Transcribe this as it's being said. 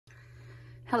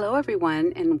Hello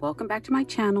everyone, and welcome back to my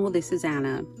channel. This is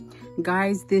Anna.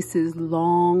 Guys, this is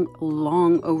long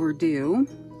overdue.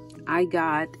 I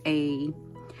got a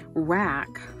rack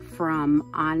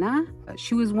from Anna.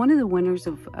 She was one of the winners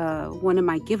of one of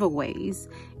my giveaways,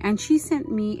 and she sent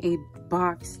me a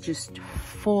box just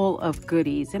full of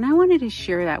goodies, and I wanted to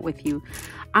share that with you.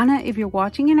 Anna, if you're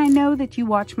watching, and I know that you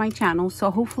watch my channel, so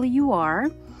hopefully you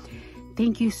are.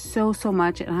 Thank you so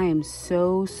much, and I am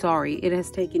so sorry it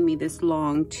has taken me this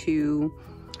long to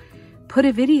put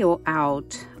a video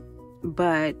out,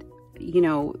 but you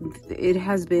know, it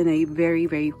has been a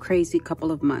very crazy couple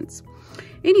of months.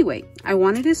 Anyway, I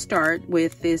wanted to start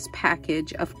with this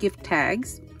package of gift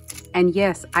tags, and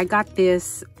yes, I got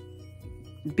this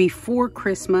before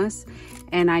Christmas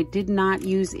and I did not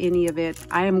use any of it.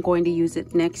 I am going to use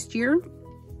it next year.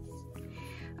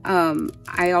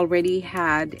 I already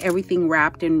had everything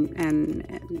wrapped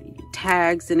and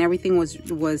tags, and everything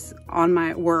was on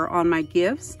my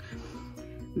gifts.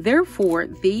 Therefore,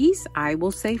 these I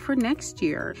will save for next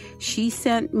year. She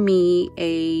sent me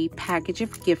a package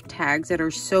of gift tags that are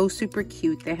so super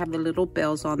cute. They have the little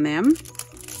bells on them.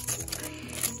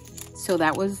 So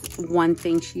that was one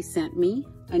thing she sent me.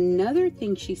 Another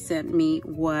thing she sent me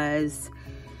was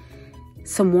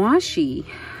some washi.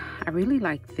 I really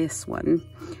like this one.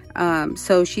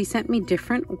 So she sent me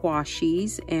different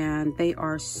washies, and they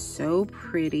are so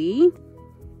pretty.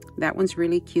 That one's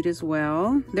really cute as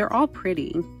well. They're all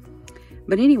pretty.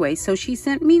 But anyway, so she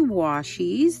sent me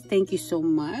washies. Thank you so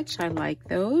much. I like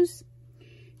those.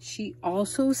 She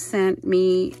also sent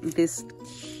me this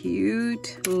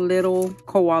cute little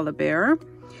koala bear.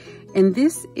 And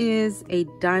this is a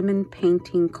diamond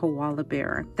painting koala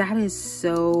bear. That is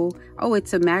so... Oh,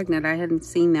 it's a magnet. I hadn't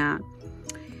seen that.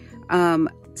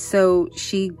 So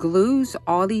she glues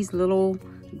all these little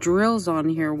drills on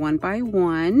here one by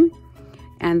one.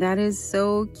 And that is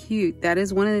so cute. That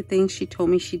is one of the things she told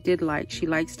me she did like. She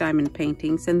likes diamond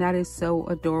paintings. And that is so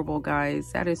adorable,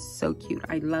 guys. That is so cute.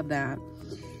 I love that.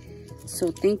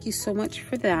 So thank you so much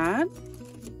for that.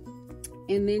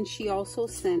 And then she also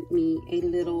sent me a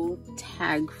little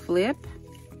tag flip.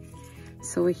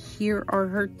 So here are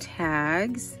her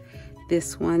tags.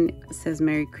 This one says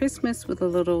Merry Christmas with a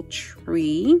little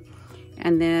tree.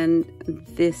 And then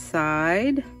this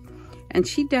side. And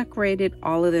she decorated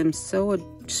all of them so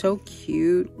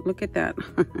cute. Look at that.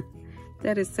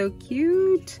 That is so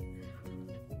cute.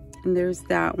 And there's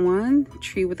that one.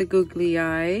 Tree with the googly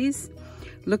eyes.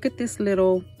 Look at this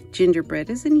little gingerbread.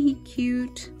 Isn't he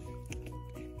cute?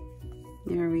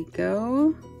 There we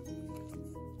go.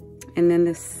 And then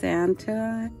the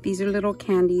Santa. These are little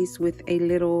candies with a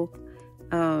little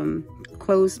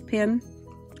clothespin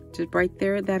just right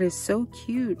there. That is so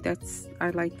cute. I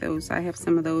like those. I have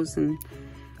some of those and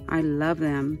I love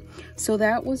them. So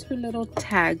that was her little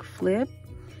tag flip.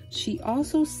 She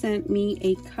also sent me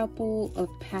a couple of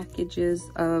packages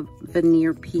of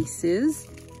veneer pieces.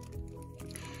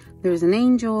 There's an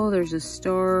angel, there's a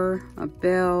star, a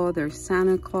bell, there's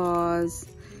Santa Claus,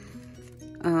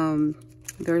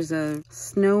 there's a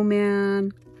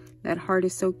snowman. That heart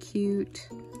is so cute.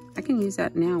 I can use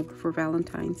that now for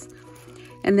Valentine's.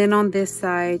 And then on this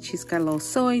side, she's got a little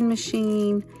sewing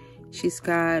machine. She's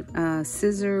got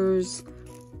scissors.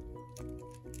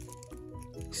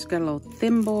 She's got a little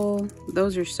thimble.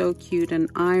 Those are so cute. An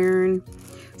iron.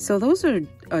 So those are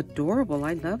adorable.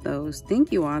 I love those.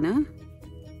 Thank you, Anna.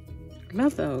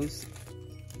 Love those.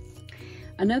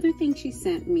 Another thing she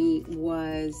sent me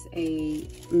was a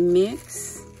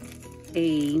mix,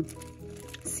 a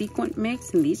sequin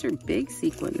mix, and these are big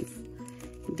sequins.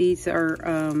 These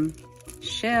are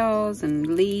shells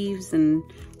and leaves and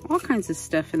all kinds of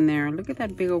stuff in there. Look at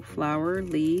that big old flower,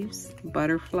 leaves,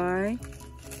 butterfly.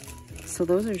 So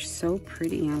those are so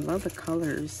pretty. I love the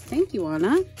colors. Thank you,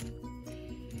 Anna.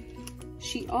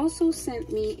 She also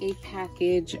sent me a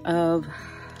package of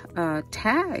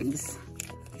tags.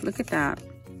 Look at that.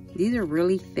 These are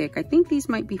really thick. I think these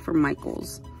might be for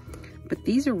Michael's, but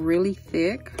these are really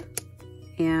thick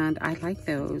and I like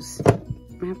those.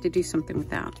 I have to do something with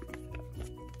that.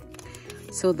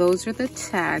 So those are the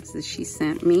tags that she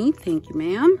sent me. Thank you,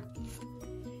 ma'am.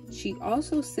 She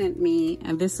also sent me,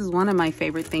 and this is one of my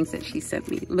favorite things that she sent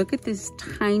me. Look at this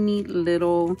tiny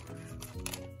little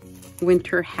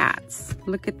winter hats.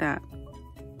 Look at that.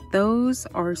 Those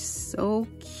are so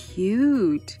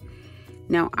cute.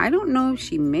 Now, I don't know if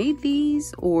she made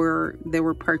these or they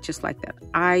were purchased like that.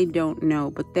 I don't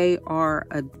know, but they are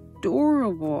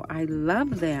adorable. I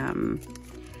love them.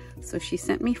 So she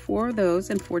sent me 4 of those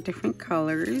in 4 different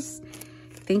colors.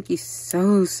 Thank you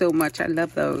so much. I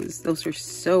love those. Those are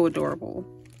so adorable.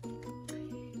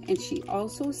 And she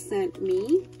also sent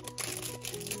me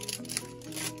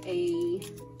a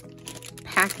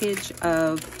package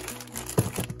of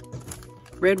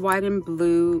red, white, and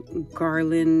blue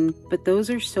garland, but those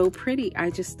are so pretty.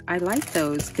 I like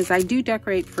those because I do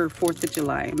decorate for 4th of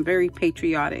July. I'm very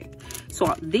patriotic.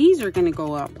 So these are going to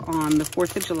go up on the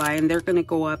 4th of July, and they're going to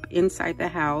go up inside the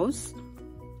house.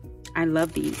 I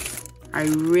love these. I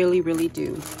really, really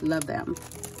do love them.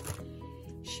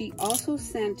 She also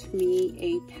sent me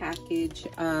a package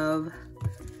of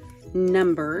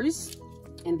numbers.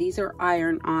 And these are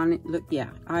iron-on, look, yeah,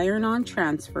 iron-on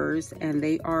transfers, and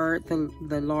they are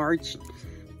the large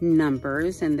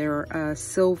numbers, and they're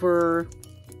silver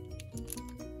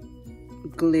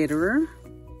glitter,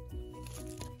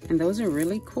 and those are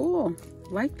really cool.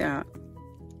 Like that.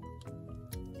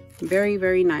 Very,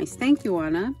 very nice. Thank you,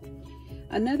 Anna.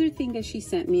 Another thing that she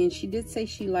sent me, and she did say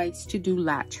she likes to do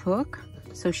latch hook,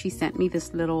 so she sent me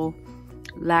this little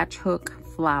latch hook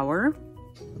flower.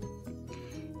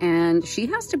 And she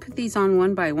has to put these on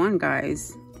one by one,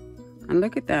 guys. And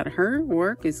look at that. Her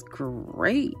work is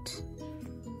great.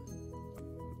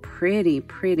 Pretty,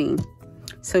 pretty.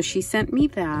 So she sent me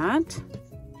that.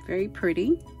 Very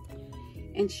pretty.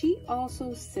 And she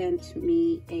also sent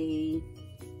me a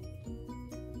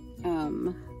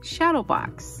shadow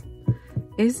box.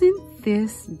 Isn't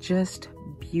this just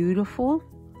beautiful?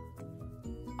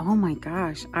 Oh my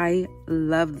gosh. I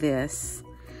love this.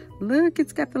 Look,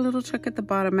 it's got the little truck at the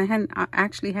bottom. I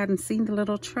actually hadn't seen the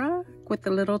little truck with the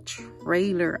little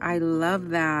trailer. I love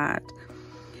that.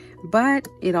 But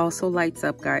it also lights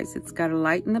up, guys. It's got a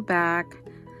light in the back.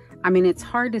 I mean, it's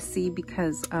hard to see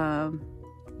because,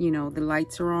 you know, the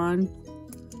lights are on.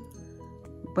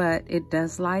 But it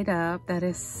does light up. That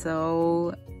is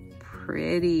so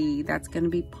pretty. That's going to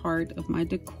be part of my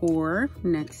decor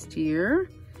next year.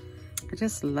 I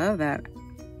just love that.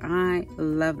 I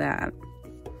love that.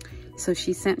 So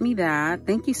she sent me that.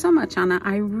 Thank you so much, Anna.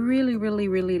 I really, really,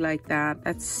 really like that.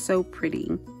 That's so pretty.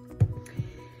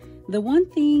 The one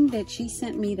thing that she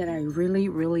sent me that I really,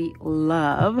 really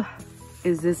love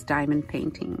is this diamond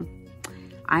painting.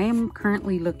 I am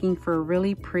currently looking for a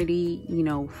really pretty, you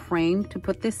know, frame to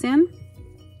put this in.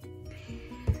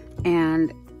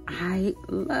 And I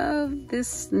love this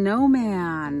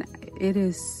snowman. It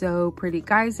is so pretty.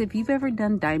 Guys, if you've ever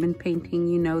done diamond painting,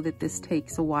 you know that this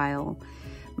takes a while.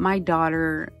 My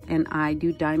daughter and I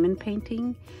do diamond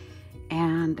painting,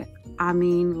 and I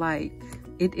mean, like,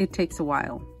 it takes a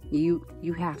while. You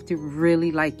have to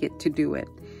really like it to do it.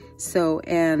 So,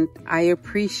 and I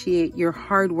appreciate your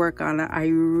hard work on it. I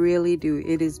really do.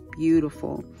 It is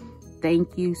beautiful.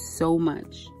 Thank you so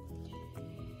much.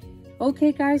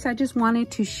 Okay, guys, I just wanted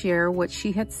to share what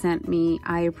she had sent me.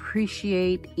 I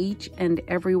appreciate each and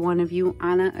every one of you.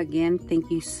 Anna, again, thank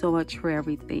you so much for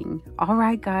everything. All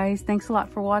right, guys, thanks a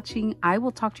lot for watching. I will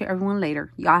talk to everyone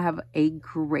later. Y'all have a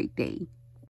great day.